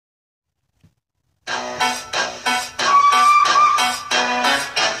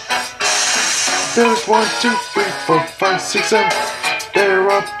There's 1, 2, 3, 4, 5, 6, 7.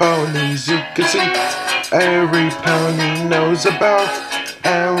 There are ponies you can see. Every pony knows about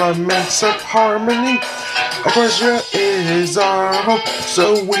elements of harmony. Equestria is our home,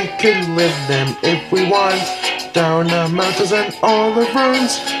 so we can live them if we want. Down the mountains and all the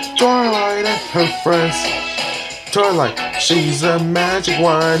ruins, Twilight and her friends. Twilight, she's a magic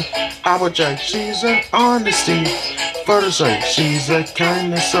wand. Applejack, she's an honesty. Fluttershy, she's a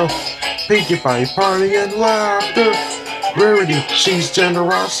kindness soul. Pinkie Pie, party and laughter. Rarity, she's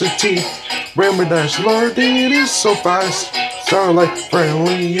generosity. Rainbow Dash, Lord, it is so fast. Starlight,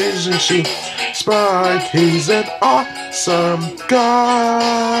 friendly, isn't she? Spike, he's an awesome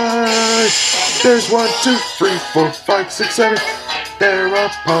guy. There's 1, 2, 3, 4, 5, 6, 7. There are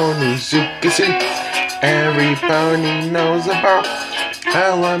ponies you can see. Every pony knows about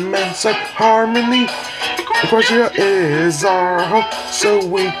elements of harmony. Equestria is our home, so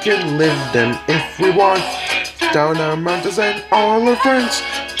we can live them if we want. Down the mountains and all our friends,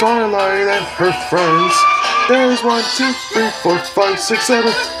 Twilight and her friends. There's 1, 2, 3, 4, 5, 6,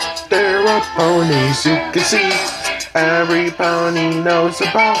 7. There are ponies you can see. Every pony knows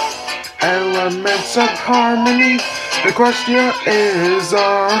about elements of harmony. Equestria is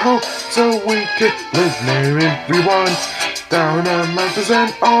our home, so we can live there if we want. Down the mountains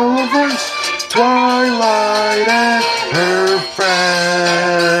and all our friends, Twilight and her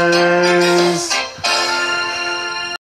friends.